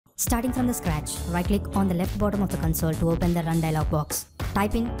Starting from the scratch, right-click on the left bottom of the console to open the Run dialog box.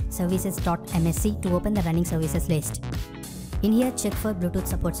 Type in services.msc to open the running services list. In here, check for Bluetooth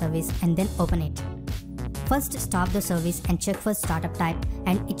support service and then open it. First, stop the service and check for startup type,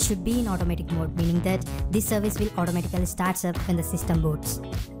 and it should be in automatic mode, meaning that this service will automatically start up when the system boots.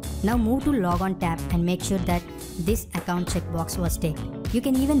 Now move to Logon tab and make sure that this account checkbox was ticked. You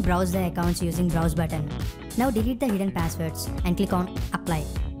can even browse the accounts using Browse button. Now delete the hidden passwords and click on Apply.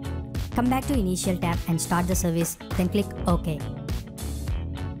 Come back to Initial tab and start the service, then click OK.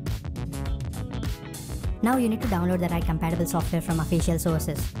 Now you need to download the right compatible software from official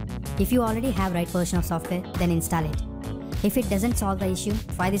sources. If you already have right version of software, then install it. If it doesn't solve the issue,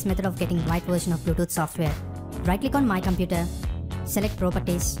 try this method of getting right version of Bluetooth software. Right-click on My Computer, select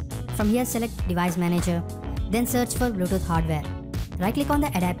Properties. From here, select Device Manager, then search for Bluetooth hardware. Right-click on the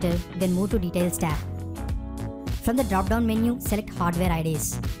adapter, then move to Details tab. From the drop-down menu, select Hardware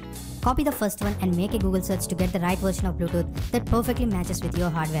IDs. Copy the first one and make a Google search to get the right version of Bluetooth that perfectly matches with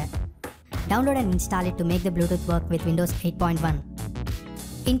your hardware. Download and install it to make the Bluetooth work with Windows 8.1.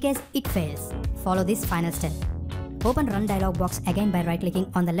 In case it fails, follow this final step. Open Run dialog box again by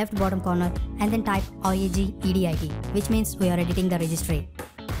right-clicking on the left bottom corner and then type regedit, which means we are editing the registry.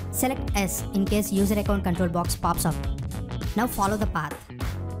 Select S in case user account control box pops up. Now follow the path.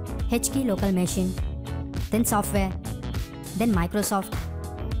 HKEY Local Machine, then Software, then Microsoft,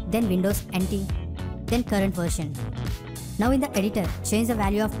 then Windows NT, then CurrentVersion. Now in the editor, change the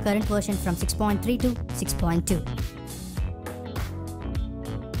value of CurrentVersion from 6.3 to 6.2.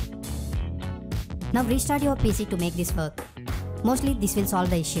 Now restart your PC to make this work. Mostly this will solve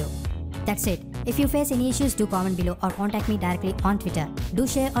the issue. That's it. If you face any issues, do comment below or contact me directly on Twitter. Do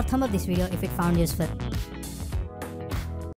share or thumb up this video if it found useful.